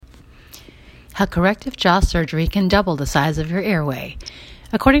How corrective jaw surgery can double the size of your airway.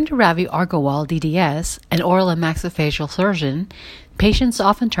 According to Ravi Agarwal, DDS, an oral and maxillofacial surgeon, patients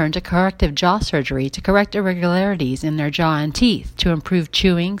often turn to corrective jaw surgery to correct irregularities in their jaw and teeth to improve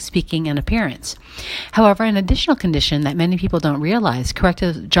chewing, speaking, and appearance. However, an additional condition that many people don't realize,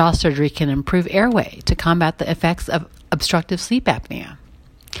 corrective jaw surgery can improve airway to combat the effects of obstructive sleep apnea.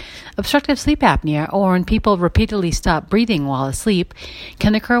 Obstructive sleep apnea, or when people repeatedly stop breathing while asleep,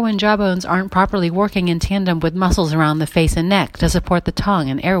 can occur when jaw bones aren't properly working in tandem with muscles around the face and neck to support the tongue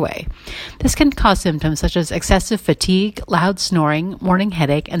and airway. This can cause symptoms such as excessive fatigue, loud snoring, morning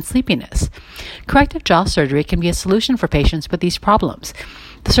headache, and sleepiness. Corrective jaw surgery can be a solution for patients with these problems.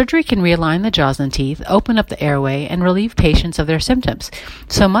 The surgery can realign the jaws and teeth, open up the airway, and relieve patients of their symptoms,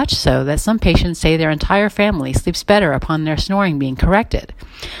 so much so that some patients say their entire family sleeps better upon their snoring being corrected.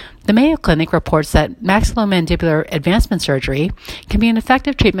 The Mayo Clinic reports that maxillomandibular advancement surgery can be an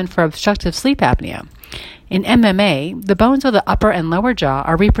effective treatment for obstructive sleep apnea. In MMA, the bones of the upper and lower jaw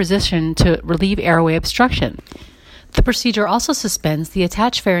are repositioned to relieve airway obstruction. The procedure also suspends the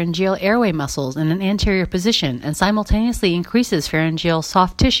attached pharyngeal airway muscles in an anterior position and simultaneously increases pharyngeal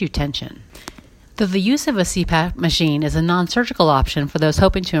soft tissue tension. Though the use of a CPAP machine is a non-surgical option for those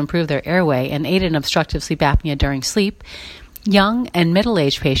hoping to improve their airway and aid in obstructive sleep apnea during sleep, young and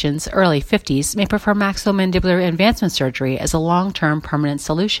middle-aged patients, early 50s, may prefer maxillomandibular advancement surgery as a long-term permanent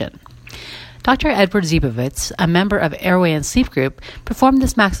solution. Dr. Edward Zibowitz, a member of Airway and Sleep Group, performed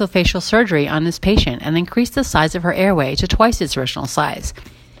this maxillofacial surgery on his patient and increased the size of her airway to twice its original size.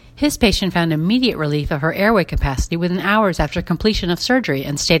 His patient found immediate relief of her airway capacity within hours after completion of surgery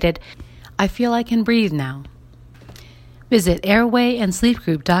and stated, "I feel I can breathe now." Visit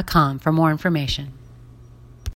airwayandsleepgroup.com for more information.